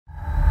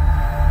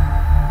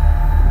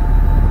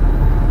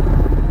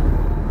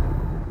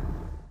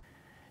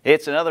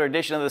It's another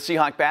edition of the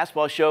Seahawk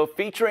Basketball Show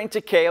featuring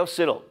Takeo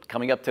Siddle.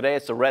 Coming up today,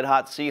 it's the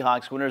red-hot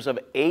Seahawks, winners of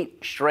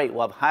 8 straight.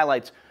 We'll have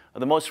highlights of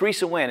the most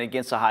recent win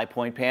against the High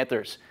Point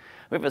Panthers.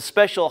 We have a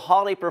special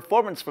holiday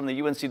performance from the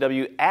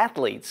UNCW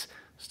athletes.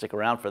 Stick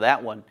around for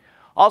that one.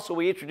 Also,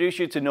 we introduce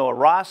you to Noah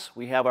Ross.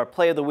 We have our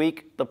Play of the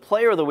Week, the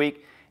Player of the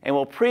Week, and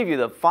we'll preview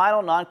the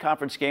final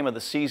non-conference game of the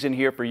season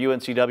here for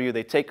UNCW.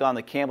 They take on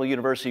the Campbell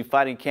University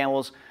Fighting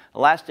Camels, the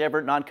last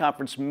ever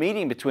non-conference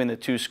meeting between the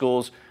two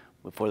schools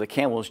before the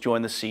Camels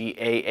join the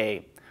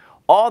CAA.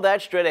 All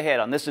that straight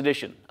ahead on this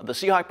edition of the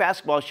Seahawk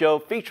Basketball Show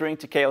featuring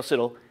Takeo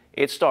Siddle.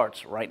 It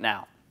starts right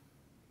now.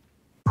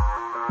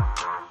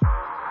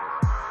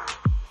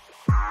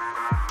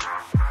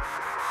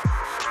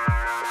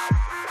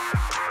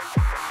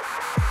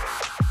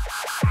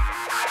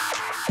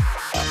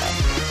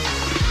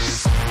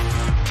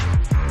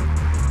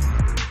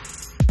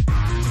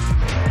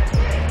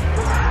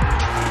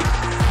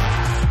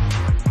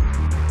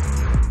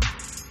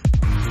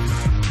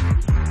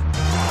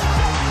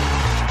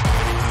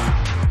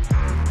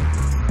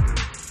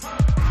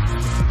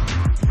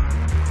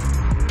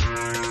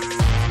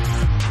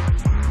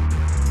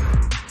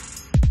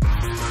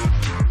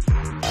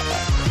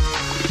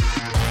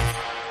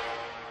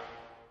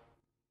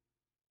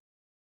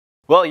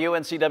 Well,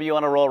 UNCW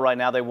on a roll right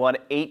now. They won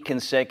 8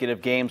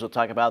 consecutive games. We'll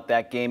talk about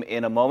that game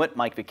in a moment.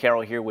 Mike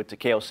Vaccaro here with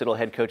Takeo Siddle,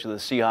 head coach of the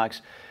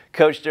Seahawks.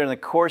 Coach, during the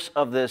course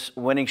of this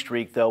winning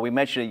streak, though, we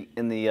mentioned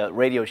in the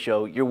radio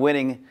show, you're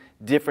winning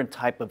different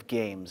type of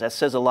games. That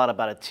says a lot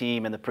about a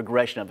team and the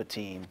progression of a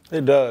team.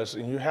 It does,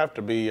 and you have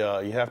to be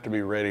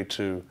ready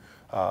to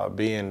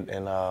be in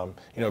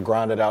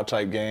grinded out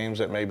type games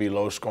that may be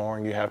low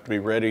scoring. You have to be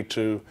ready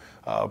to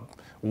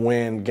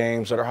win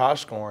games that are high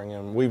scoring,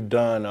 and we've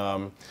done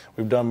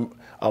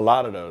a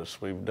lot of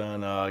those. We've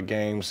done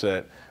games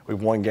that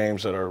we've won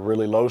games that are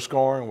really low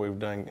scoring.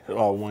 We've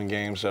won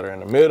games that are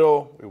in the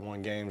middle. We've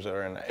won games that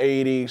are in the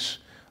 80s.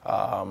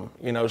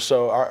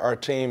 So our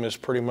team is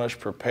pretty much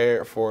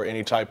prepared for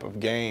any type of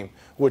game,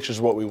 which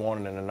is what we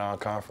wanted in the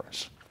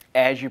non-conference.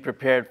 As you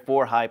prepared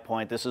for High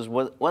Point, this was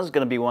going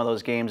to be one of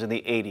those games in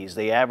the 80s.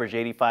 They averaged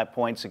 85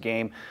 points a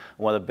game,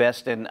 one of the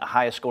best and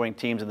highest scoring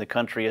teams in the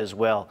country as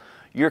well.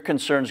 Your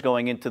concerns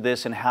going into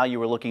this and how you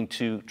were looking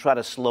to try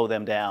to slow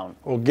them down?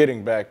 Well,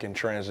 getting back in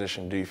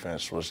transition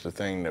defense was the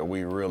thing that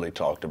we really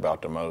talked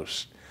about the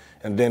most.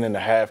 And then in the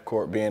half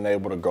court, being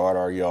able to guard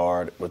our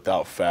yard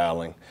without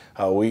fouling.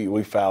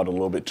 We fouled a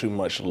little bit too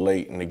much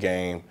late in the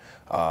game,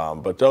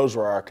 but those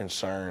were our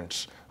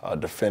concerns.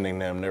 Defending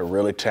them. They're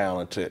really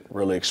talented,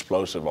 really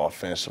explosive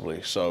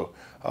offensively. So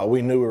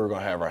we knew we were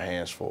going to have our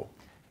hands full.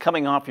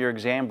 Coming off your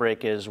exam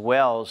break as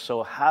well,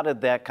 so how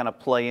did that kind of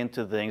play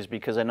into things?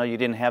 Because I know you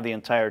didn't have the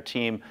entire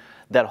team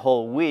that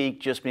whole week,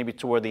 just maybe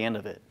toward the end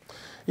of it.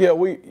 Yeah,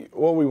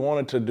 what we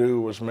wanted to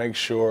do was make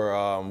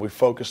sure we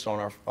focused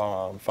on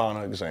our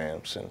final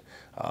exams, and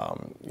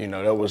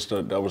that was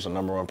the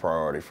 #1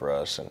 priority for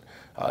us. And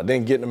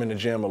then getting them in the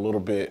gym a little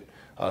bit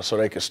so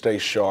they could stay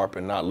sharp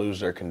and not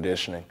lose their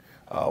conditioning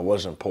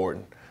was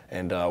important.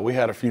 And we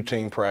had a few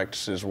team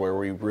practices where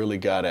we really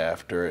got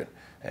after it.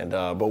 And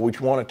but we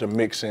wanted to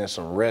mix in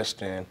some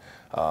rest in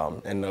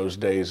those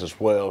days as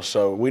well.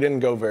 So we didn't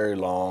go very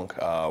long.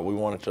 We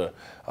wanted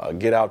to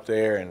get out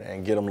there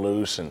and get them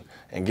loose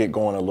and get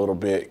going a little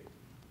bit,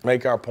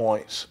 make our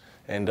points,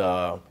 and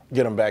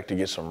get them back to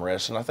get some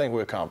rest. And I think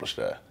we accomplished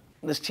that.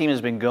 This team has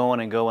been going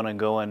and going and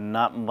going,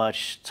 not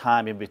much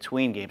time in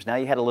between games. Now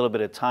you had a little bit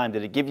of time.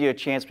 Did it give you a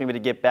chance maybe to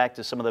get back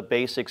to some of the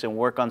basics and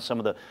work on some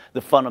of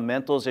the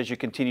fundamentals as you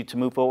continue to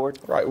move forward?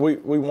 Right. We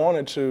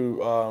wanted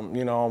to,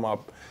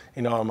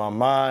 on my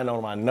mind,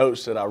 on my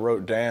notes that I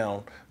wrote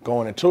down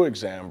going into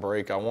exam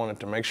break, I wanted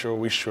to make sure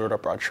we shored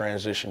up our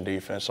transition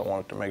defense. I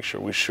wanted to make sure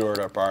we shored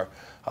up our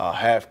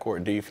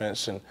half-court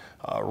defense and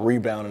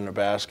rebounding the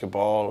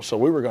basketball. So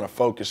we were going to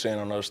focus in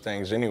on those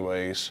things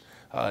anyways.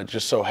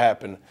 Just so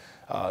happened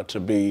to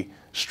be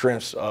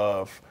strengths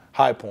of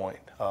High Point,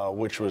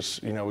 which was,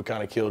 we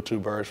kind of killed 2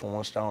 birds with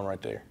 1 stone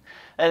right there.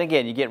 And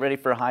again, you get ready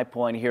for High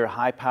Point here, a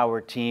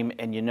high-powered team,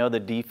 and the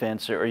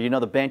defense, or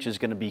the bench is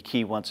going to be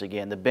key once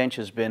again. The bench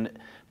has been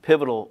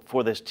pivotal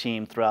for this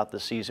team throughout the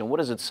season. What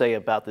does it say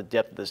about the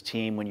depth of this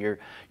team when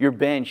your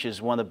bench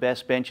is one of the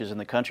best benches in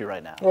the country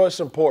right now? Well, it's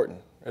important.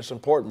 It's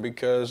important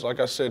because, like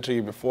I said to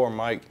you before,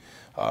 Mike,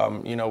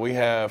 we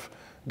have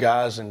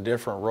guys in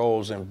different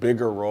roles and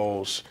bigger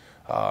roles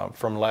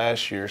from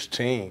last year's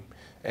team,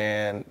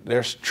 and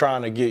they're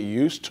trying to get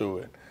used to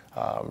it,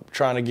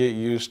 trying to get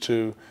used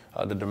to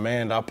the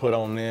demand I put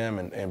on them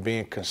and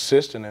being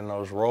consistent in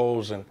those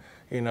roles. And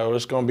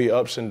it's going to be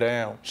ups and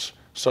downs.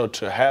 So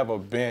to have a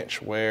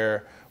bench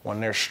where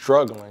when they're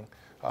struggling,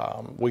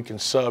 we can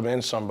sub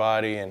in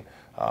somebody and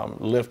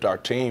lift our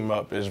team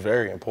up is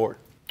very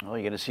important. Well,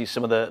 you're going to see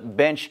some of the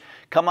bench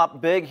come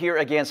up big here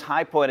against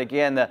High Point.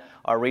 Again,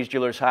 our Reed's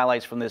Jewelers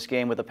highlights from this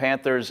game with the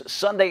Panthers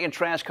Sunday in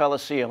Trash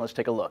Coliseum. Let's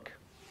take a look.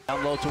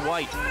 Down low to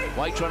White.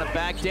 White trying to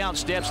back down,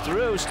 steps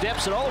through,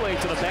 steps it all the way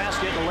to the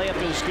basket. The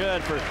layup is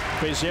good for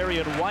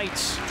Kazarian White.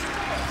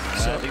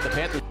 So I think the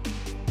Panthers.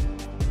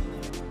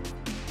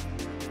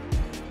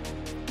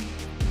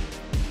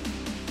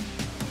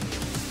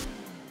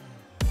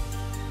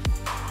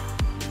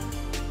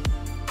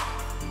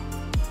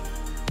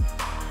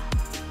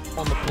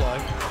 on the play.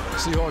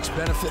 Seahawks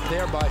benefit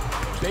there by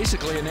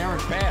basically an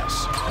errant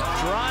pass.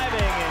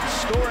 Driving and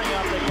scoring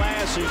up the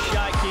glass is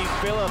Shaquem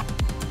Phillips.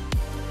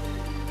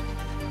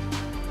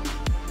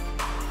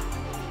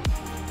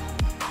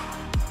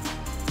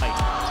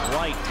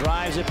 White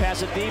drives it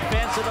past the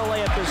defense, and the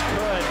layup is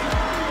good.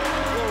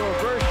 A little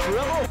reverse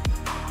dribble.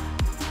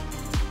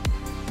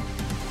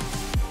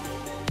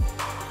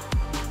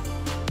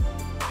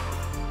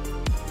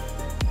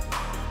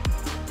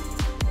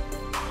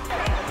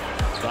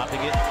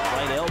 Dropping it,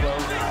 right elbow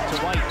to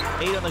White.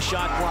 8 on the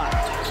shot clock.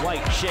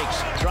 White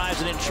shakes,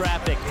 drives it in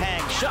traffic,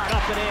 hangs, shot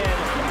up and in.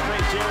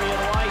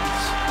 Trazarian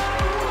White.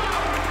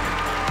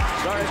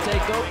 Started to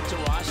take over to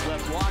Ross,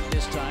 left block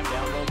this time,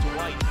 down low to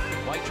White.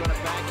 White trying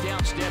to back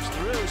down, steps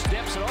through,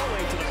 steps it all the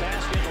way to the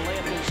basket. The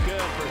layup is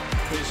good for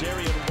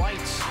Trazarian White.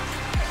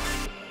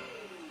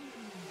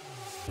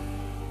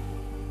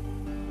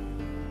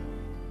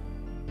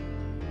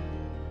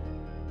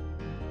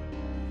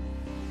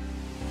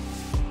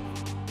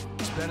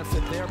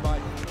 Benefit there by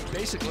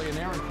basically an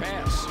errant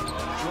pass.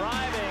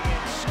 Driving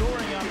and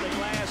scoring up the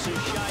glass is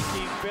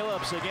Shaquem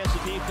Phillips against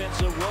the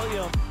defense of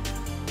Williams.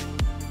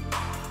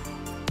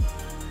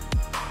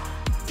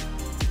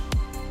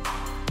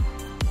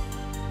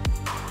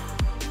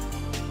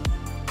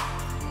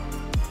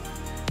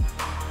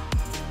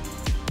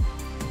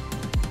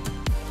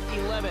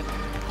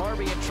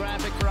 Harvey in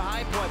traffic for a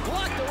high point.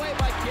 Blocked away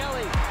by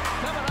Kelly.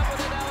 Coming up with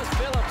it now is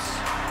Phillips.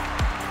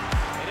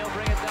 And he'll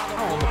bring it down the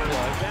floor.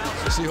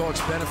 The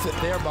Seahawks benefit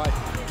there by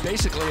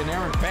basically an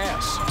errant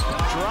pass.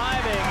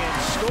 Driving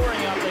and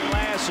scoring up the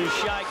glass is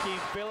Shaquem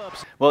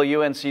Phillips. Well,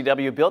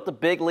 UNCW built a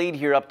big lead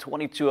here, up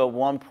 22 at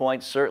 1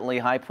 point. Certainly,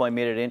 High Point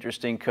made it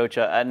interesting. Coach,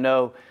 I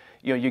know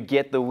you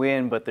get the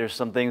win, but there's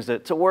some things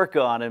to work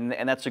on,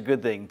 and that's a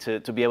good thing to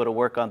be able to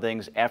work on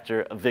things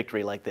after a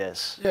victory like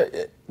this. Yeah,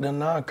 the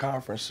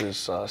non-conference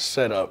is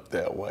set up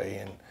that way,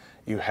 and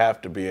you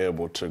have to be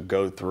able to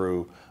go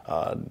through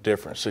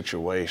different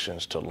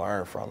situations to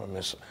learn from them.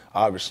 It's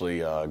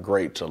obviously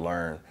great to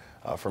learn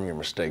from your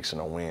mistakes in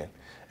a win.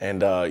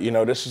 And,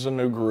 this is a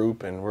new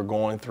group, and we're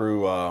going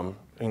through,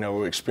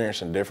 we're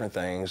experiencing different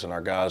things, and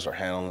our guys are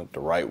handling it the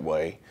right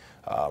way.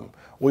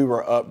 We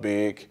were up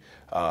big,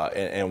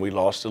 and we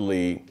lost the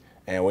lead,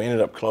 and we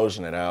ended up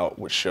closing it out,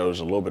 which shows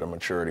a little bit of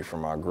maturity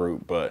from our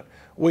group. But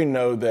we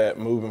know that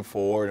moving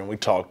forward, and we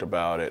talked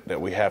about it, that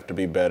we have to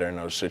be better in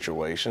those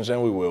situations,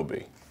 and we will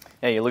be.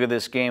 Yeah, you look at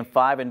this game,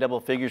 5 in double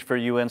figures for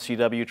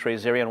UNCW.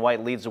 Trazarian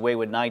White leads the way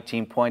with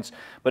 19 points.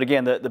 But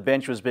again, the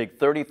bench was big.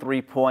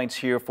 33 points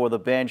here for the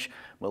bench.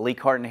 Malik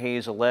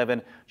Harton-Hayes,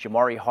 11.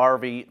 Jamari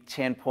Harvey,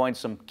 10 points.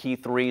 Some key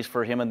threes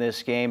for him in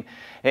this game.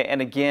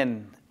 And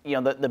again,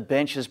 the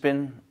bench has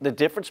been the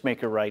difference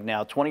maker right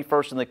now.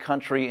 21st in the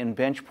country in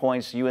bench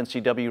points,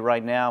 UNCW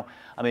right now.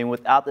 I mean,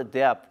 without the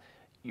depth,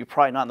 you're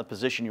probably not in the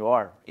position you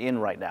are in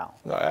right now.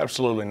 No,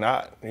 absolutely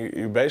not.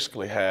 You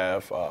basically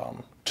have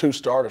 2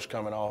 starters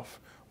coming off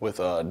with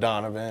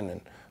Donovan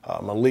and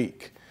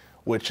Malik,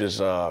 which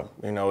is,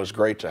 is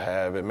great to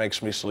have. It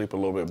makes me sleep a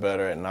little bit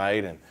better at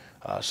night. And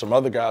some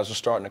other guys are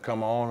starting to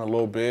come on a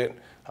little bit.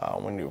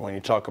 When you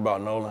talk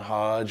about Nolan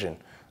Hodge, and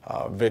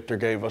Victor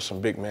gave us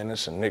some big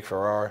minutes, and Nick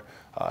Farrar,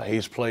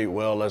 he's played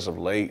well as of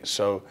late.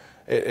 So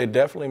it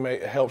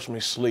definitely helps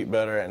me sleep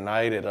better at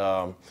night. It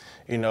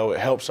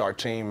helps our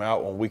team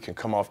out when we can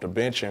come off the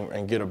bench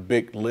and get a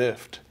big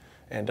lift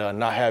and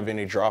not have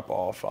any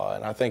drop-off.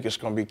 And I think it's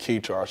going to be key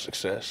to our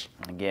success.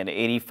 Again,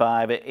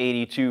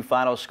 85-82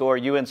 final score.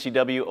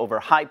 UNCW over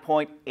High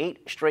Point, 8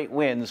 straight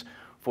wins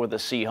for the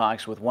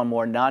Seahawks with one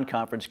more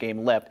non-conference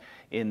game left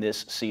in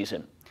this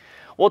season.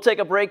 We'll take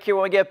a break here.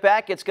 When we get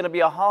back, it's going to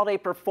be a holiday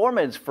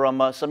performance from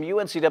some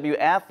UNCW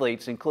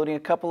athletes, including a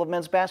couple of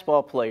men's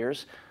basketball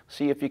players.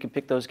 See if you can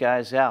pick those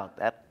guys out.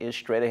 That is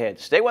straight ahead.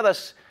 Stay with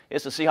us.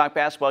 It's the Seahawk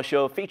Basketball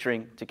Show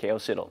featuring Takeo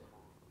Siddle.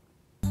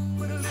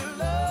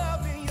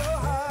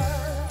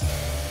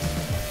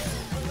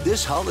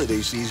 This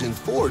holiday season,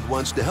 Ford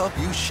wants to help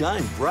you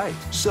shine bright.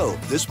 So,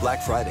 this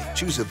Black Friday,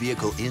 choose a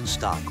vehicle in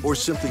stock or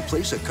simply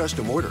place a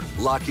custom order.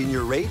 Lock in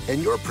your rate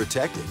and you're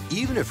protected,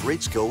 even if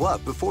rates go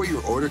up before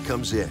your order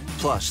comes in.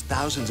 Plus,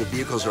 thousands of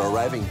vehicles are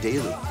arriving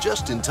daily,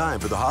 just in time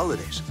for the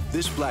holidays.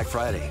 This Black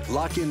Friday,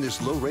 lock in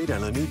this low rate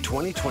on a new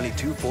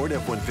 2022 Ford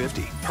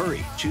F-150.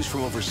 Hurry, choose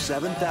from over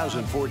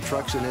 7,000 Ford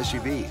trucks and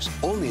SUVs,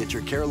 only at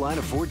your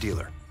Carolina Ford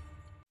dealer.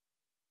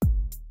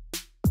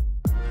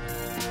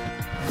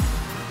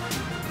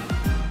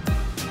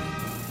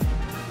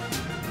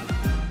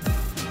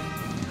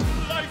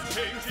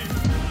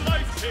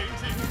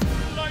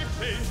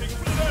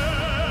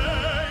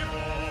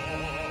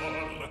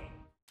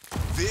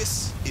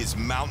 This is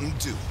Mountain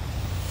Dew.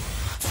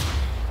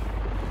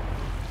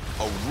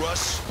 A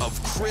rush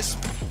of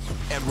crisp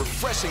and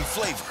refreshing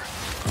flavor.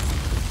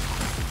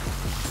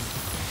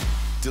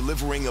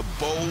 Delivering a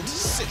bold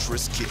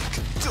citrus kick.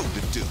 Do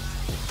the Dew.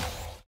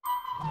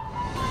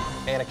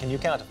 Anna, can you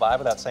count to 5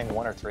 without saying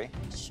 1 or 3?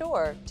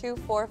 Sure, 2,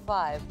 4,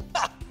 5.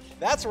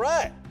 That's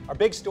right. Our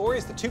big story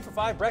is the 2 for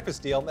 $5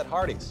 breakfast deal at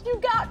Hardee's. You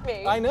got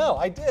me. I know,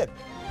 I did.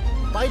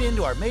 Bite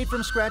into our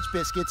made-from-scratch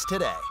biscuits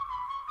today.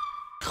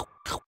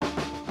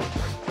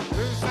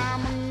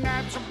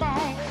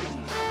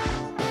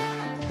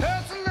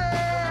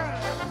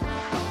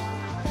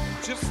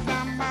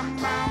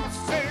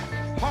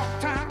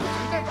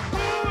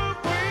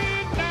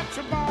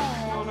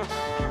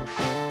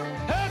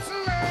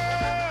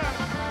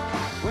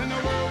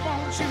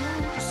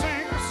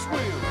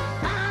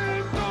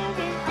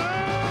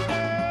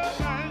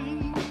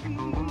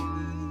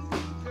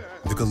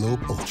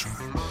 Michelob Ultra,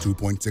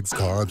 2.6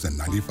 carbs and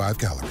 95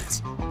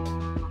 calories.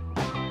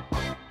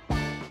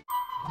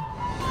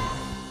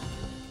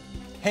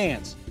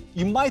 Hands.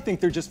 You might think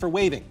they're just for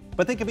waving,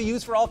 but they can be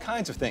used for all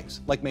kinds of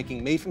things, like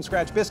making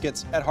made-from-scratch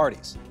biscuits at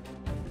Hardee's.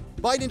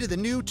 Bite into the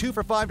new 2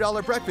 for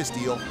 $5 breakfast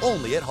deal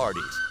only at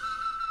Hardee's.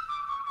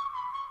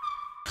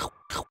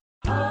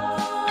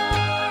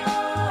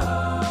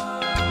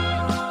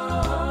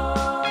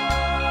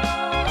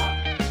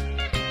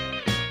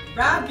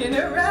 Rocking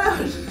around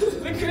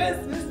the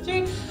Christmas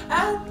tree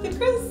at the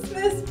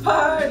Christmas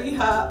party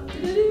hop.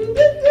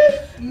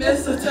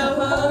 Mistletoe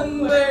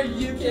hung where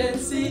you can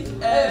see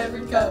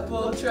every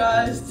couple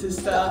tries to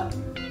stop.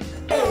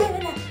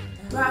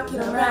 Rocking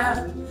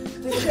around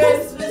the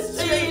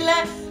Christmas tree,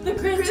 let the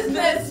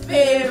Christmas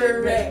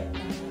spirit ring.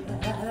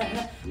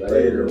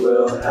 Later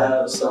we'll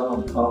have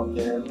some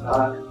pumpkin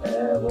pie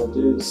and we'll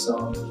do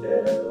some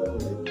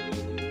caroling.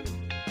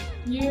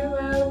 You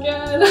will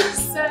get a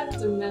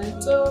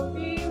sentimental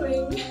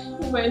feeling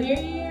when you're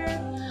here.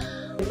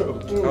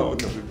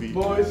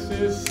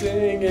 Voices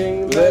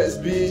singing, let's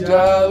be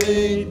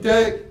jolly,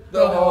 deck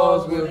the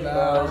halls with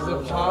boughs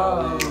of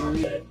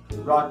holly.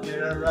 Rocking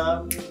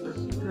around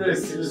the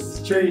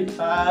Christmas tree,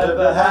 have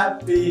a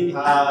happy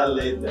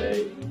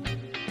holiday.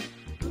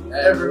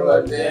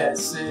 Everyone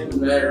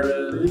dancing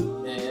merrily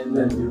in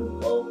the new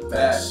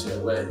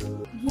old-fashioned way.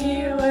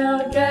 You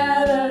will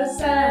get a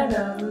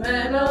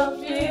sentimental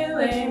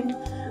feeling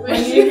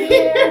when you're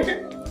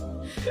here.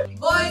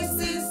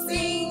 Voices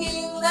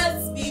singing,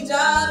 let's be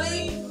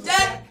jolly,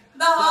 deck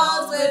the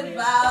halls with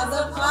boughs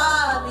of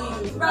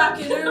holly.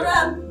 Rocking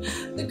around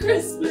the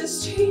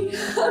Christmas tree,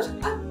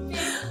 happy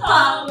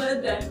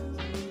holiday.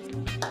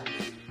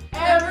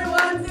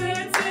 Everyone's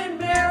dancing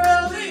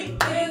merrily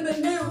in the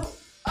new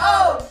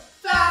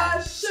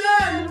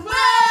old-fashioned way.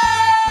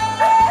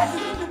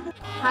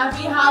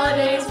 Happy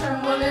holidays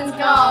from women's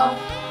golf.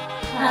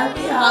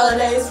 Happy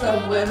holidays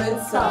from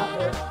women's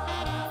soccer.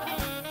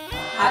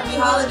 Happy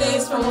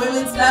holidays from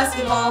women's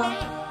basketball.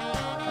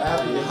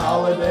 Happy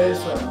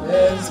holidays from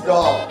men's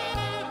golf.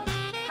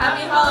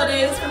 Happy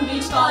holidays from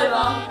beach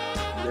volleyball.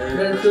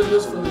 Merry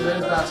Christmas from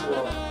men's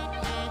basketball.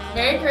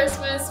 Merry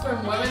Christmas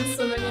from women's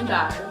swimming and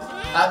dives.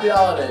 Happy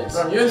holidays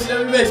from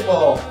UNCW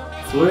baseball.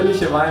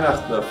 Fröhliche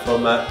Weihnachten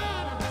from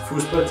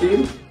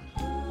Fußballteam.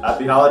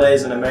 Happy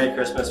holidays and a Merry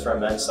Christmas from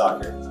men's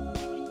soccer.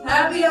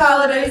 Happy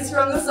holidays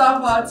from the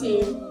softball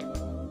team.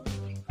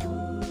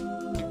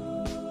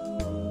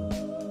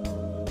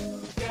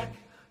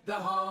 The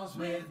halls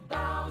with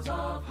boughs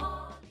of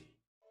holly.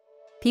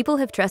 People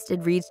have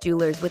trusted Reed's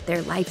Jewelers with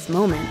their life's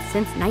moments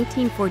since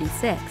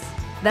 1946.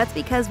 That's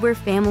because we're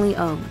family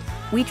owned.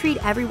 We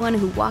treat everyone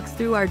who walks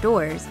through our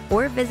doors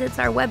or visits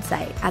our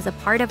website as a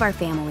part of our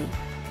family.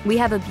 We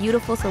have a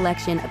beautiful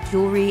selection of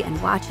jewelry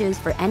and watches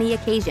for any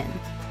occasion.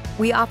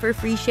 We offer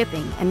free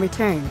shipping and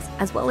returns,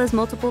 as well as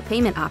multiple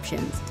payment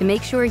options to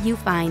make sure you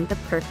find the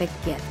perfect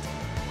gift.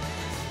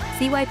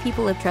 See why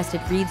people have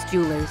trusted Reed's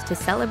Jewelers to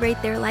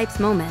celebrate their life's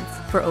moments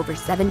for over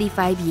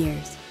 75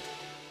 years.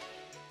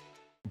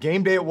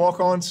 Game day at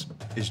Walk-Ons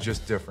is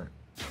just different,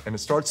 and it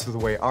starts with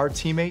the way our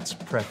teammates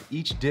prep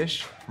each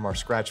dish from our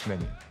scratch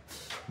menu.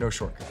 No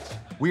shortcuts.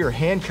 We are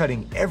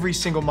hand-cutting every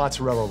single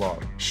mozzarella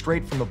log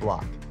straight from the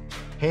block,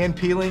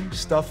 hand-peeling,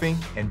 stuffing,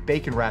 and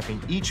bacon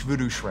wrapping each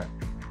voodoo shrimp,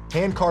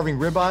 hand-carving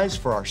ribeyes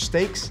for our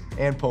steaks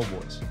and po'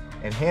 boys,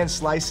 and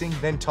hand-slicing,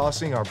 then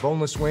tossing our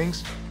boneless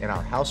wings and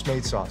our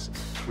house-made sauces.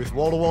 With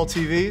wall-to-wall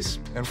TVs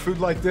and food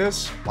like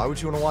this, why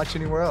would you want to watch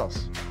anywhere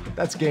else?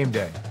 That's game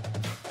day,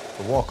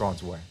 the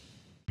Walk-Ons way.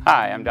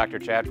 Hi, I'm Dr.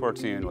 Chad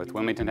Fortune with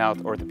Wilmington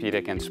Health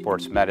Orthopedic and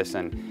Sports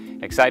Medicine.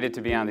 Excited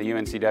to be on the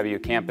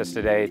UNCW campus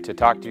today to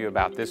talk to you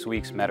about this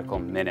week's Medical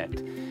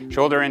Minute.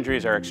 Shoulder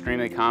injuries are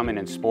extremely common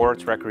in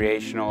sports,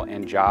 recreational,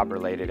 and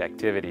job-related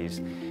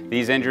activities.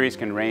 These injuries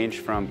can range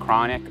from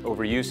chronic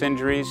overuse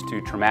injuries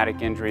to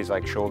traumatic injuries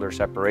like shoulder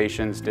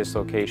separations,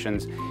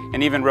 dislocations,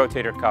 and even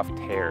rotator cuff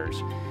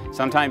tears.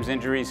 Sometimes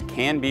injuries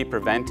can be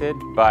prevented,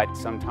 but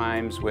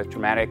sometimes with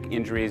traumatic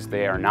injuries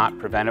they are not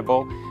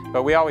preventable.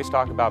 But we always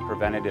talk about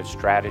preventative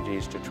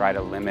strategies to try to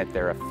limit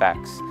their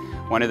effects.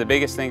 One of the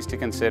biggest things to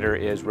consider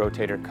is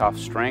rotator cuff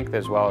strength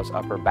as well as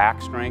upper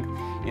back strength,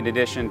 in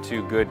addition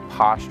to good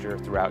posture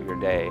throughout your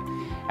day.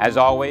 As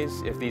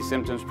always, if these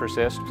symptoms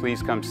persist,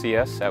 please come see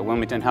us at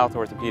Wilmington Health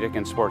Orthopedic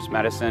and Sports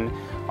Medicine.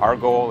 Our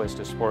goal is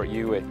to support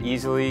you with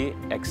easily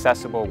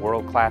accessible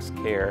world-class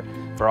care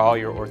for all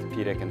your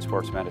orthopedic and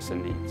sports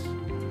medicine needs.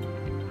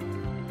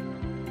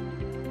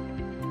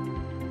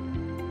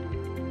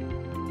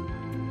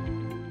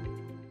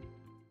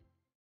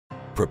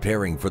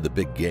 Preparing for the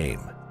big game,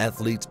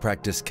 athletes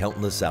practice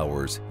countless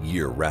hours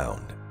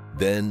year-round.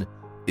 Then,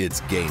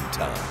 it's game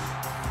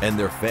time, and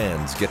their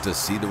fans get to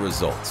see the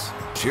results,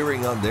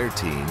 cheering on their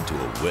team to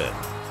a win.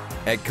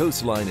 At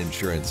Coastline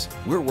Insurance,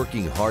 we're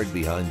working hard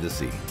behind the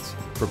scenes,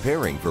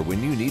 preparing for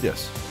when you need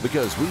us,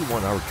 because we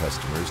want our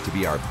customers to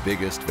be our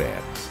biggest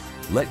fans.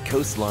 Let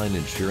Coastline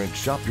Insurance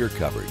shop your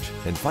coverage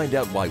and find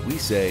out why we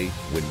say,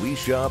 when we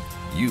shop,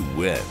 you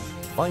win.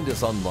 Find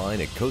us online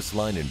at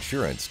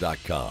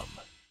coastlineinsurance.com.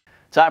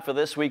 Time for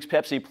this week's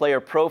Pepsi Player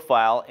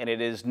Profile, and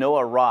it is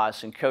Noah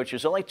Ross. And Coach,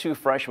 there's only 2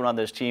 freshmen on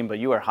this team, but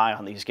you are high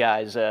on these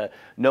guys.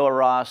 Noah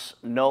Ross,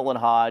 Nolan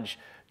Hodge,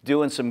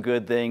 doing some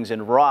good things,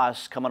 and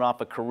Ross coming off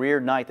a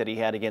career night that he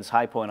had against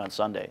High Point on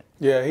Sunday.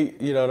 Yeah,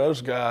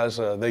 those guys,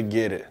 they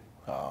get it.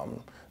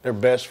 They're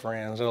best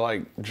friends. They're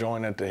like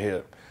joined at the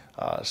hip.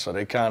 So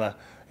they kind of,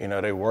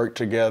 they work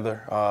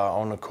together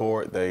on the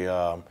court. They,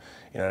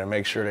 they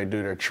make sure they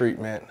do their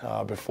treatment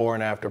before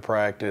and after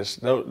practice.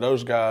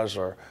 Those guys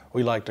are,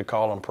 we like to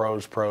call them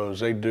pros.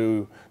 They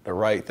do the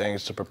right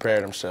things to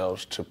prepare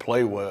themselves to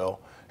play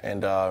well.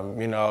 And,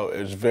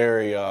 it's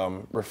very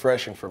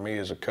refreshing for me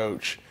as a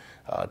coach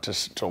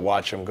to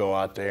watch him go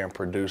out there and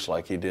produce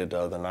like he did the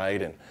other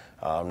night. And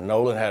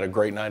Nolan had a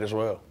great night as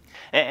well.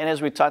 And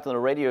as we talked on the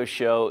radio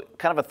show,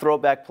 kind of a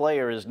throwback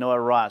player is Noah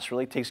Ross.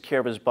 Really takes care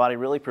of his body,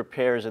 really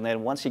prepares, and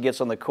then once he gets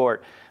on the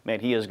court, man,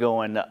 he is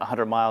going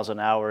 100 miles an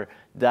hour,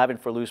 diving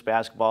for loose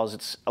basketballs.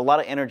 It's a lot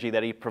of energy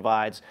that he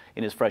provides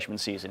in his freshman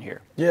season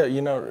here. Yeah,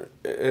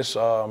 it's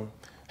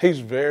he's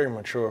very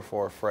mature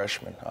for a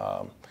freshman.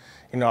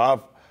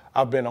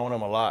 I've been on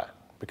him a lot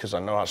because I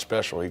know how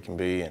special he can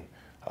be. And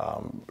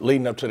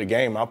leading up to the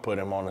game, I put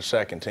him on the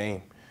second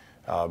team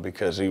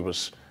because he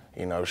was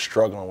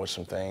struggling with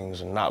some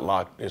things and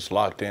not as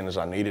locked in as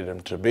I needed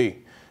him to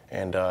be.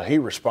 And he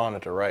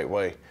responded the right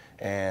way.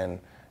 And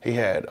he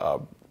had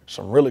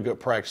some really good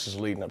practices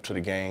leading up to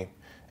the game.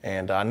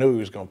 And I knew he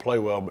was going to play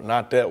well, but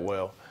not that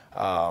well.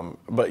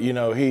 But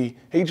he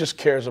just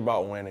cares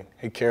about winning.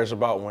 He cares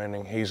about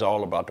winning. He's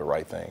all about the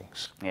right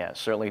things. Yeah,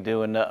 certainly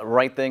doing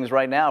right things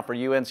right now for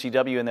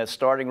UNCW in that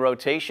starting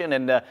rotation.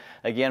 And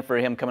again, for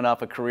him coming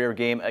off a career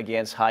game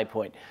against High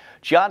Point.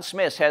 John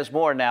Smith has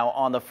more now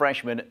on the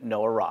freshman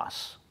Noah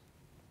Ross.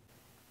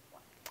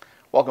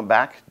 Welcome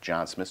back.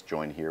 John Smith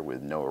joined here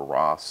with Noah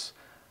Ross.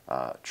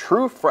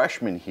 True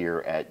freshman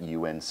here at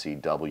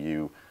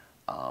UNCW.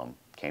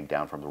 Came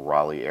down from the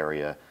Raleigh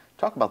area.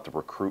 Talk about the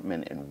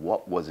recruitment and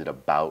what was it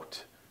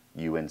about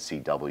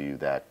UNCW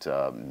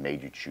that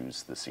made you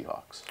choose the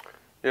Seahawks?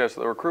 Yeah,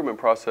 so the recruitment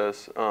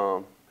process,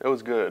 it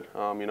was good.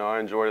 I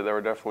enjoyed it. There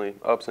were definitely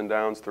ups and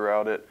downs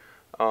throughout it.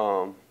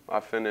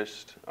 I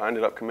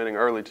ended up committing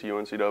early to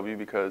UNCW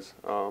because,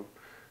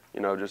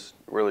 just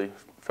really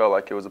felt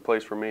like it was a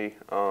place for me.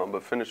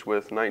 But finished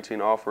with 19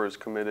 offers,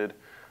 committed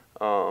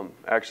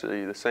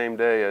actually the same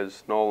day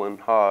as Nolan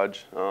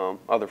Hodge,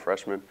 other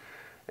freshman.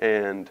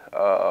 And,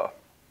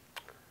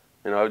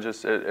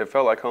 it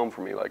felt like home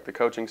for me. Like the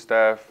coaching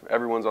staff,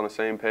 everyone's on the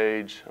same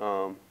page.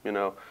 A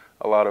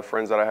lot of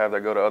friends that I have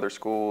that go to other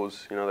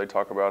schools, they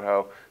talk about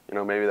how,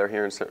 maybe they're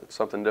hearing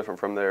something different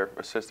from their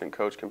assistant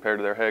coach compared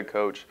to their head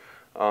coach.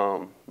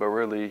 But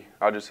really,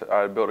 I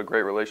built a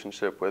great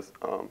relationship with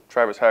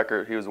Travis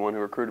Hackert. He was the one who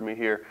recruited me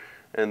here,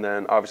 and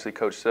then obviously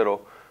Coach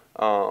Siddle.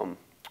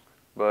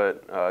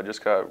 But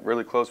just got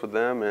really close with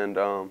them, and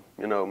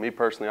me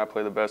personally, I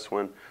play the best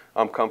when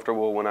I'm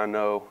comfortable, when I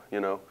know,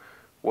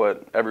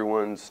 what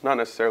everyone's not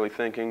necessarily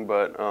thinking,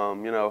 but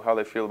how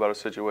they feel about a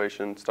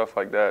situation, stuff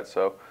like that.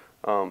 So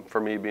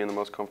for me, being the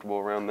most comfortable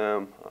around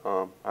them,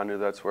 I knew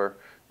that's where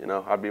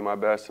I'd be my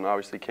best, and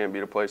obviously can't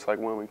beat a place like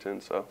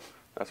Wilmington. So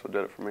that's what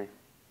did it for me.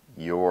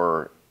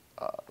 Your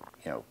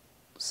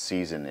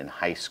season in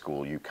high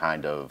school, you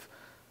kind of,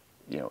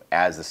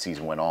 as the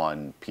season went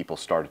on, people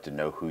started to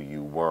know who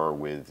you were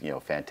with,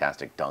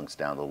 fantastic dunks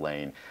down the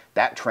lane.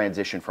 That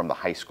transition from the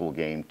high school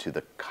game to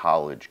the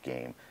college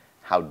game,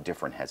 how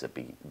different has it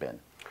been?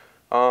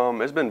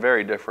 It's been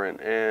very different,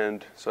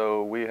 and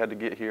so we had to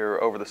get here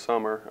over the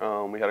summer.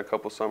 We had a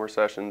couple summer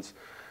sessions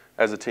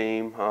as a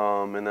team,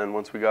 and then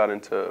once we got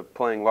into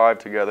playing live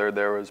together,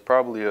 there was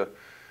probably a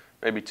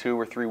maybe 2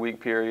 or 3 week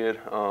period.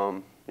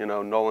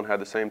 Nolan had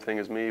the same thing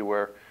as me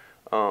where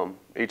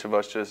each of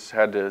us just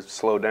had to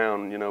slow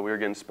down. We were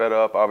getting sped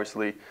up.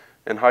 Obviously,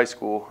 in high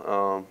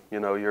school,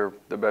 you're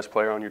the best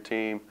player on your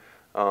team,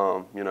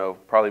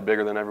 probably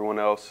bigger than everyone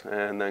else.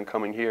 And then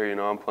coming here,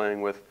 I'm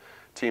playing with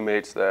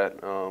teammates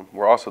that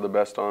were also the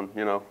best on,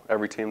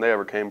 every team they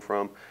ever came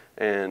from.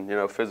 And,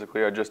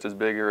 physically are just as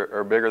big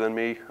or bigger than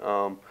me.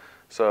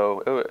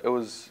 So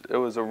it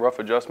was a rough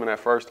adjustment at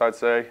first, I'd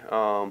say.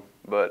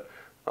 But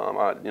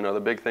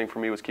the big thing for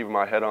me was keeping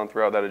my head on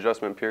throughout that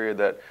adjustment period.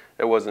 That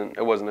it wasn't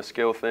a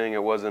skill thing,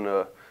 it wasn't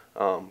a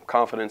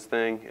confidence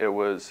thing. It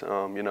was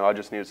I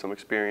just needed some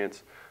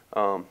experience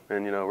and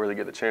really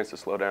get the chance to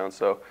slow down.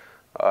 So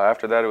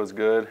after that, it was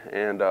good,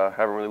 and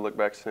haven't really looked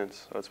back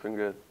since. So it's been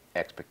good.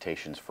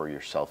 Expectations for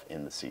yourself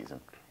in the season?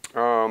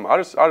 I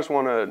just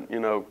want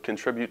to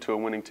contribute to a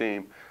winning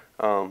team.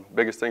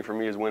 Biggest thing for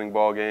me is winning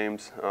ball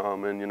games,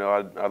 and you know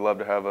I'd love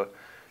to have a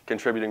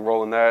contributing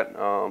role in that.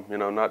 You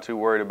know, not too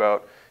worried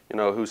about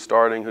who's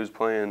starting, who's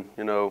playing,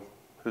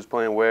 who's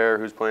playing where,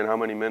 who's playing how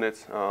many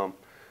minutes.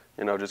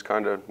 You know, just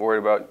kind of worried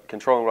about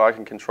controlling what I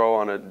can control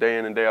on a day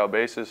in and day out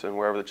basis, and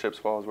wherever the chips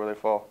fall is where they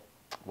fall.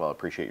 Well, I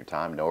appreciate your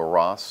time. Noah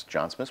Ross,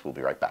 John Smith, we'll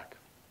be right back.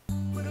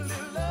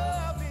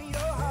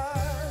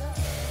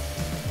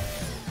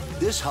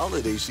 This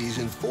holiday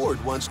season,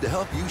 Ford wants to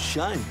help you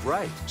shine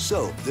bright.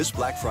 So, this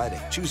Black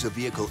Friday, choose a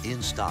vehicle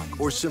in stock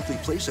or simply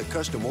place a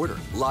custom order.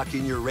 Lock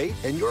in your rate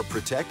and you're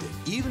protected,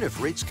 even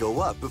if rates go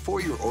up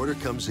before your order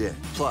comes in.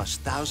 Plus,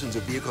 thousands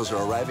of vehicles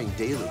are arriving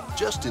daily,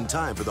 just in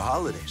time for the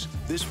holidays.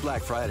 This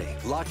Black Friday,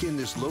 lock in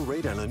this low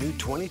rate on a new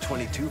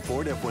 2022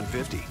 Ford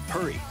F-150.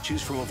 Hurry,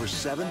 choose from over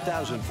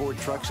 7,000 Ford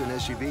trucks and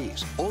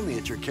SUVs, only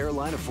at your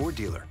Carolina Ford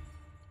dealer.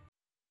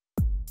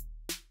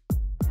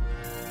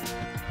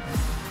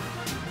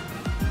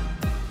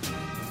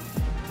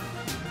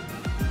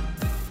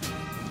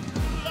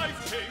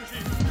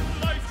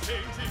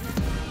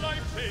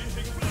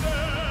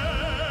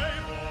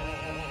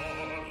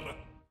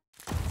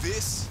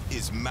 This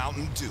is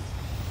Mountain Dew.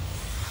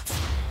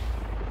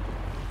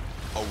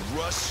 A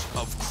rush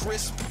of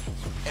crisp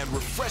and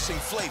refreshing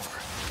flavor.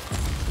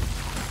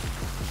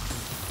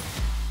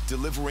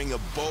 Delivering a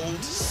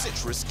bold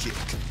citrus kick.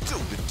 Do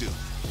the Dew.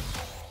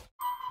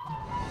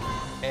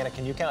 Anna,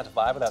 can you count to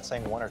 5 without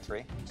saying 1 or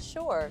 3?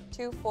 Sure,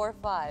 2, 4,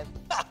 5.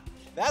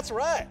 That's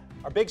right.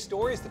 Our big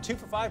story is the 2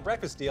 for $5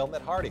 breakfast deal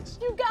at Hardee's.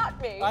 You got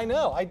me. I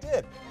know, I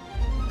did.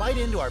 Bite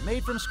into our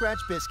made-from-scratch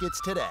biscuits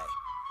today.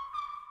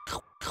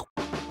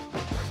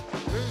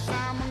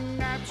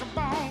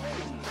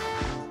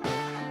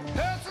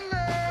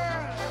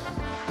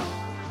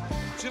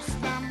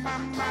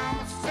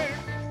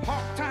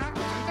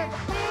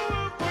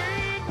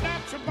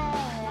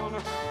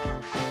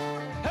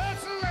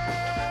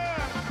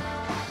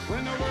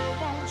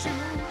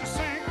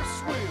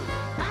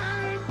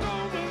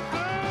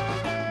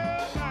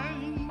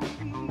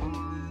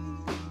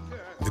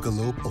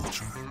 Michelob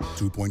Ultra,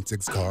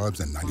 2.6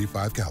 carbs and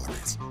 95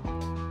 calories.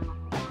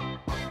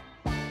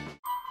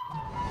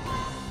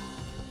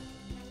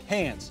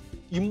 Hands.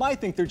 You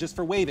might think they're just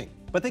for waving,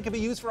 but they can be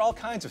used for all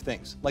kinds of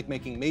things, like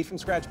making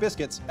made-from-scratch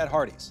biscuits at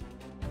Hardee's.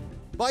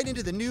 Bite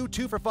into the new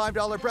 2 for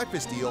 $5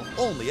 breakfast deal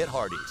only at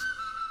Hardee's.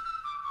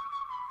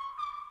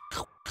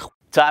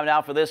 Time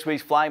now for this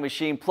week's Flying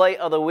Machine Play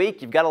of the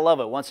Week. You've got to love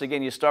it. Once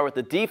again, you start with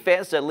the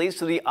defense that leads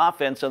to the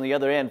offense on the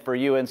other end for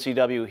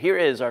UNCW. Here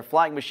is our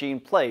Flying Machine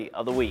Play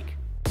of the Week.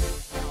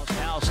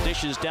 House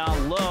dishes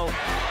down low,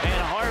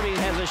 and Harvey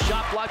has a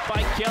shot blocked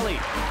by Kelly.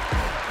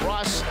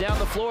 Ross down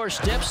the floor,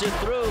 steps it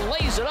through,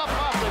 lays it up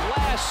off the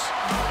glass.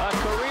 A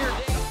career day.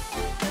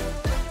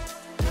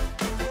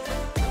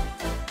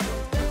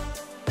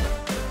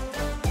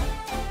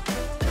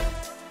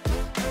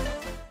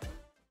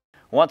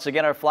 Once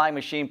again, our Flying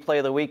Machine Play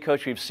of the Week.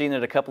 Coach, we've seen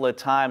it a couple of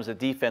times. The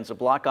defense, a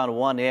block on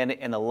one end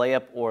and a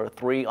layup or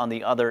 3 on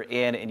the other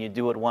end, and you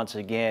do it once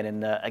again.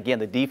 And again,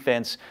 the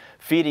defense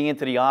feeding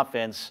into the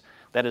offense,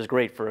 that is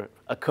great for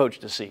a coach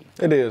to see.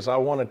 It is. I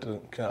want it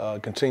to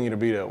continue to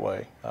be that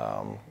way.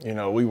 You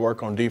know, we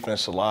work on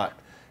defense a lot,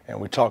 and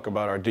we talk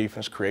about our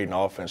defense creating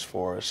offense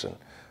for us. And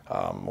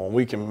when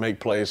we can make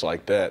plays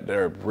like that,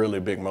 they're really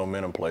big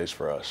momentum plays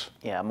for us.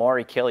 Yeah,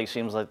 Maury Kelly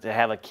seems like to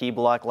have a key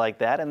block like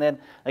that. And then,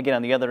 again,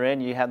 on the other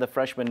end, you have the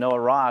freshman Noah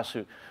Ross,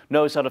 who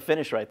knows how to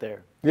finish right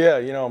there. Yeah,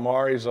 you know,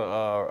 Maury's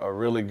a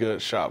really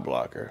good shot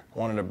blocker,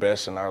 one of the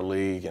best in our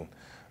league, and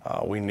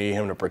we need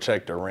him to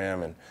protect the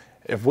rim. And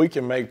if we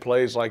can make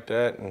plays like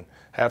that and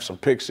have some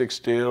pick-six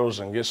steals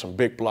and get some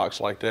big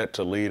blocks like that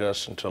to lead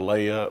us into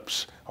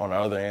layups on the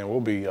other end, we'll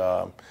be,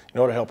 to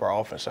help our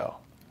offense out.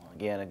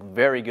 Again, a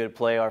very good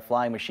play, our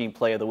Flying Machine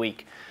Play of the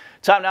Week.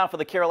 Time now for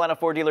the Carolina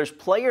Ford Dealers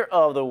Player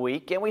of the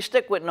Week, and we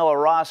stick with Noah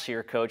Ross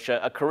here, Coach.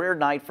 A career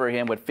night for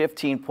him with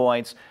 15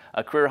 points,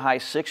 a career-high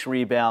 6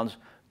 rebounds,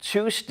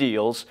 2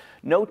 steals,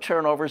 no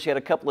turnovers. He had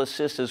a couple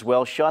assists as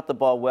well, shot the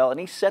ball well, and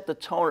he set the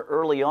tone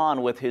early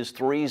on with his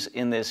threes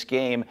in this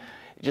game.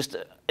 Just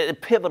a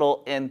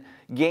pivotal and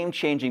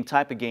game-changing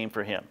type of game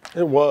for him.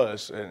 It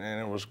was, and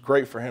it was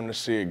great for him to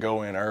see it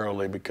go in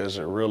early because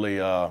it really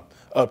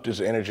upped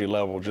his energy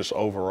level just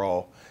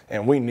overall,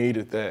 and we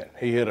needed that.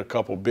 He hit a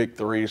couple big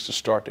threes to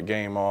start the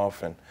game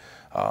off, and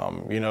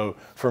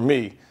for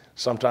me,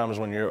 sometimes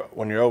when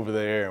you're over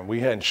there and we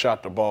hadn't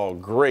shot the ball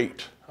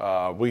great,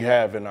 we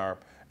have in our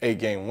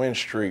 8-game win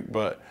streak,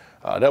 but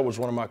that was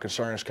one of my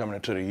concerns coming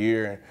into the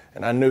year,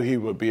 and I knew he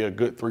would be a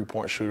good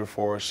three-point shooter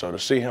for us. So to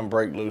see him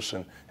break loose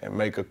and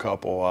make a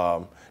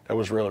couple, that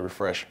was really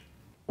refreshing.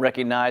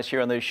 Recognized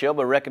here on this show,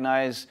 but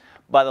recognized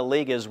by the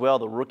league as well,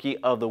 the Rookie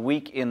of the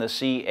Week in the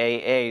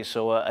CAA.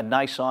 So a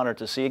nice honor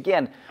to see.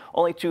 Again,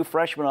 only 2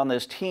 freshmen on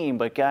this team,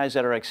 but guys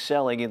that are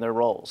excelling in their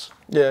roles.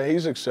 Yeah,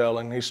 he's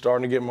excelling. He's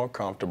starting to get more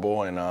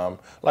comfortable. And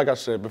like I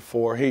said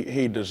before,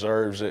 he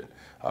deserves it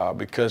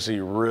because he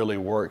really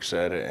works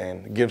at it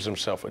and gives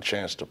himself a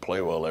chance to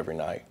play well every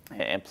night.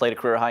 And played a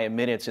career high in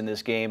minutes in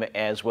this game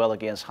as well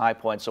against High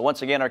Point. So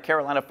once again, our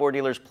Carolina Ford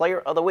Dealers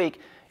Player of the Week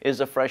is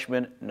the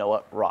freshman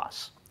Noah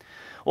Ross.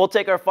 We'll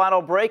take our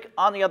final break.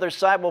 On the other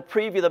side, we'll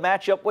preview the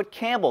matchup with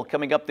Campbell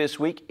coming up this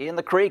week in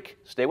the Creek.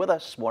 Stay with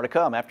us. More to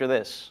come after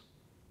this.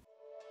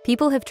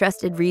 People have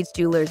trusted Reed's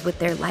Jewelers with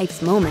their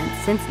life's moments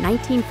since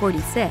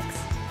 1946.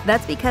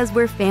 That's because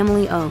we're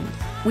family owned.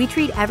 We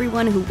treat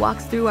everyone who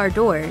walks through our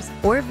doors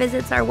or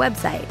visits our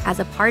website as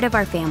a part of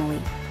our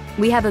family.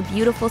 We have a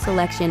beautiful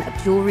selection of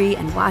jewelry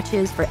and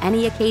watches for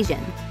any occasion.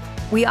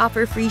 We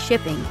offer free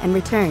shipping and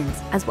returns,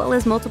 as well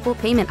as multiple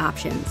payment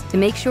options to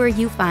make sure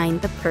you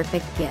find the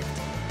perfect gift.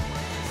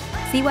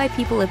 See why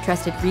people have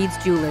trusted Reed's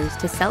Jewelers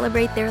to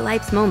celebrate their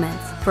life's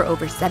moments for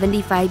over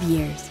 75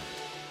 years.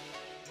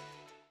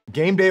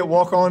 Game day at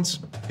Walk-Ons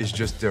is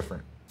just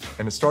different,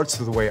 and it starts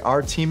with the way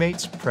our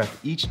teammates prep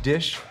each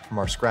dish from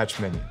our scratch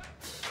menu.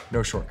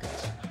 No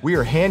shortcuts. We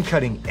are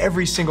hand-cutting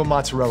every single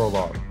mozzarella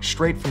log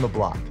straight from the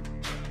block,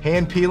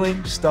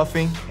 hand-peeling,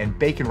 stuffing, and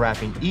bacon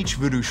wrapping each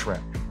voodoo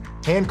shrimp,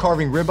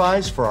 hand-carving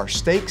ribeyes for our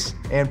steaks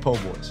and po'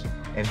 boys,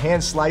 and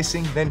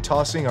hand-slicing, then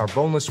tossing our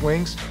boneless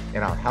wings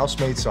and our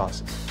house-made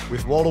sauces.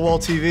 With wall-to-wall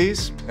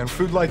TVs and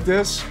food like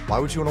this, why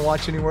would you want to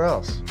watch anywhere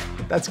else?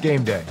 That's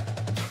game day,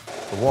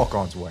 the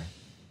Walk-Ons way.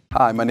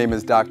 Hi, my name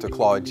is Dr.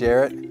 Claude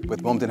Jarrett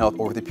with Wilmington Health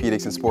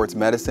Orthopedics and Sports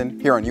Medicine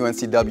here on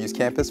UNCW's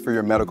campus for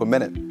your Medical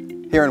Minute.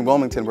 Here in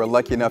Wilmington, we're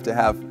lucky enough to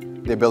have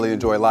the ability to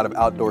enjoy a lot of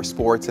outdoor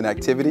sports and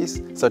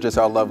activities, such as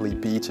our lovely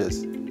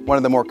beaches. One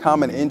of the more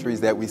common injuries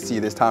that we see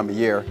this time of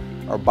year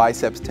are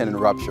biceps tendon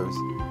ruptures.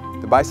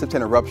 The bicep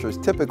tendon ruptures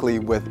typically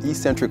with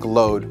eccentric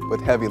load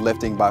with heavy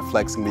lifting by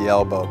flexing the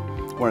elbow.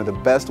 One of the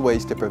best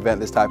ways to prevent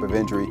this type of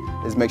injury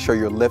is make sure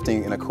you're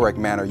lifting in a correct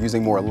manner,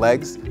 using more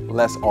legs,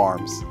 less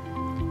arms.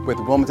 With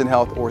Wilmington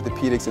Health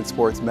Orthopedics and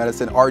Sports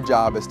Medicine, our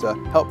job is to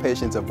help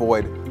patients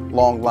avoid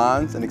long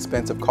lines and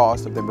expensive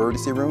costs of the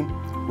emergency room.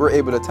 We're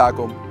able to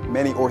tackle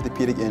many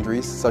orthopedic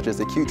injuries, such as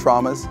acute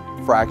traumas,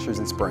 fractures,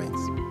 and sprains.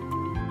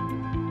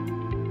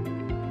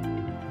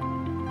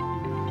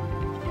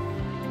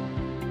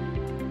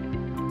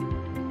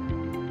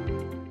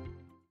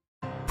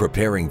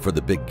 Preparing for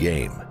the big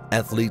game,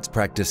 athletes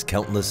practice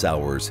countless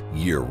hours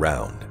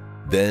year-round.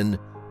 Then,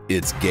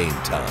 it's game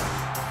time.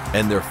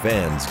 And their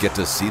fans get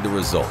to see the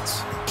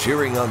results,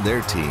 cheering on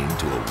their team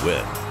to a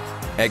win.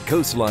 At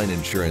Coastline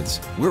Insurance,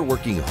 we're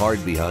working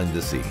hard behind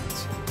the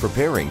scenes,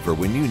 preparing for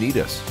when you need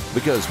us,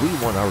 because we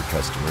want our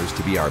customers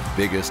to be our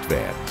biggest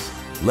fans.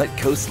 Let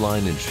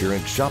Coastline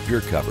Insurance shop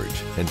your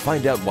coverage and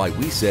find out why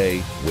we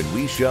say, when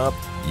we shop,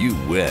 you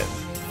win.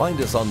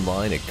 Find us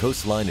online at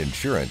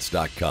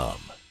coastlineinsurance.com.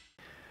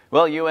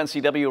 Well,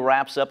 UNCW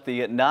wraps up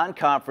the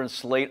non-conference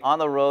slate on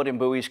the road in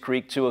Bowie's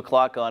Creek, 2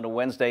 o'clock on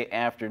Wednesday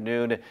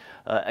afternoon.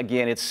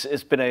 Again,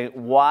 it's been a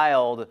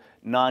wild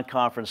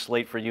non-conference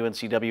slate for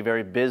UNCW,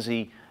 very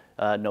busy.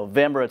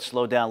 November, it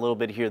slowed down a little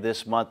bit here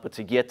this month, but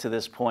to get to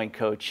this point,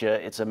 Coach,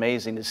 it's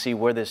amazing to see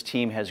where this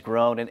team has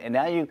grown. And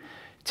now you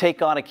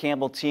take on a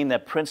Campbell team,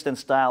 that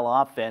Princeton-style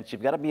offense.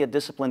 You've got to be a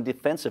disciplined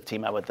defensive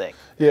team, I would think.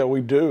 Yeah,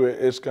 we do.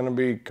 It's going to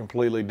be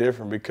completely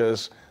different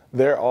because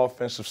their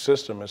offensive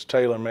system is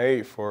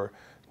tailor-made for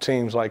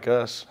teams like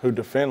us who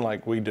defend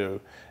like we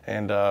do.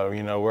 And,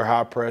 you know, we're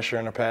high pressure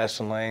in the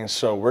passing lane,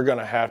 so we're going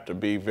to have to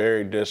be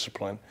very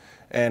disciplined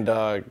and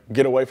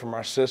get away from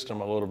our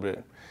system a little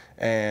bit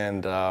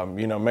and,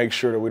 you know, make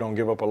sure that we don't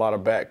give up a lot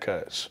of back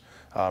cuts,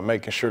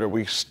 making sure that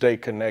we stay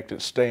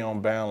connected, stay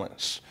on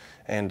balance.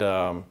 And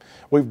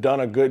we've done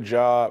a good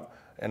job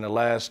in the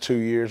last 2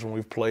 years when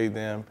we've played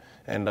them.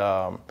 And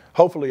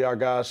hopefully our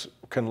guys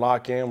can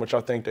lock in, which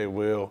I think they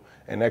will,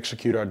 and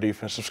execute our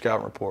defensive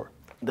scout report.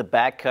 The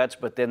back cuts,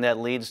 but then that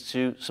leads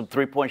to some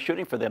three-point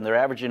shooting for them. They're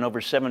averaging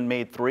over 7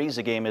 made threes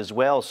a game as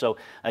well. So,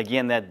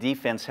 again, that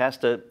defense has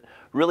to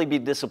really be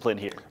disciplined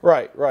here.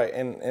 Right, right.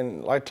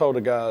 And I told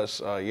the guys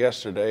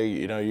yesterday,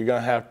 you know, you're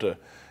going to have to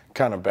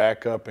kind of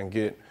back up and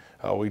get,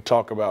 we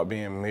talk about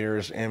being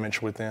mirror's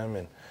image with them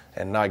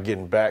and not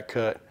getting back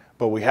cut.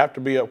 But we have to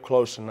be up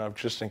close enough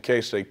just in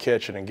case they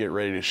catch it and get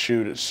ready to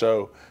shoot it.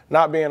 So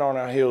not being on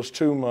our heels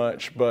too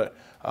much, but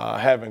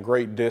having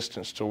great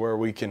distance to where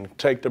we can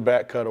take the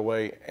back cut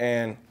away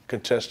and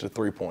contest a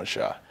three-point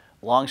shot.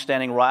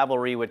 Long-standing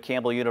rivalry with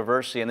Campbell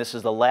University, and this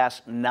is the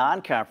last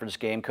non-conference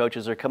game.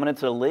 Coaches are coming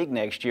into the league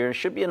next year. It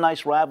should be a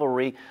nice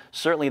rivalry.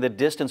 Certainly the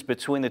distance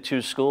between the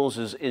two schools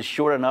is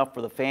short enough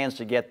for the fans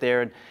to get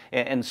there,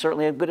 and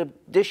certainly a good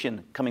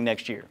addition coming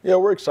next year. Yeah,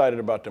 we're excited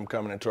about them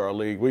coming into our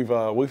league.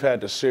 We've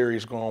had the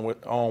series going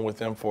on with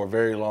them for a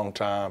very long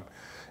time,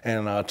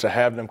 and to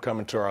have them come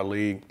into our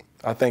league,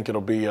 I think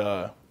it'll be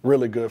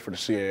really good for the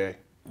CAA.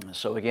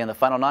 So again, the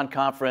final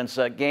non-conference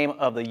game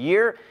of the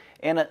year.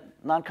 And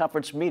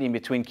non-conference meeting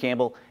between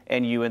Campbell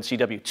and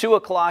UNCW. 2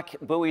 o'clock,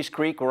 Bowie's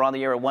Creek. We're on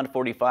the air at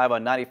 1:45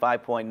 on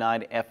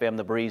 95.9 FM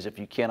The Breeze if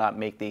you cannot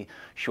make the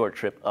short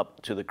trip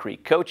up to the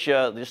creek. Coach,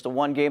 just a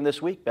one game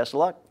this week. Best of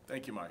luck.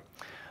 Thank you, Mike.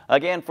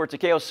 Again, for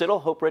Takeo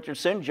Siddle, Hope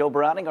Richardson, Joe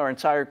Browning, our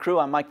entire crew,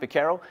 I'm Mike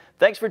Vaccaro.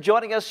 Thanks for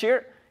joining us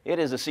here. It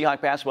is the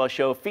Seahawk Basketball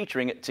Show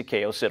featuring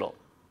Takeo Siddle.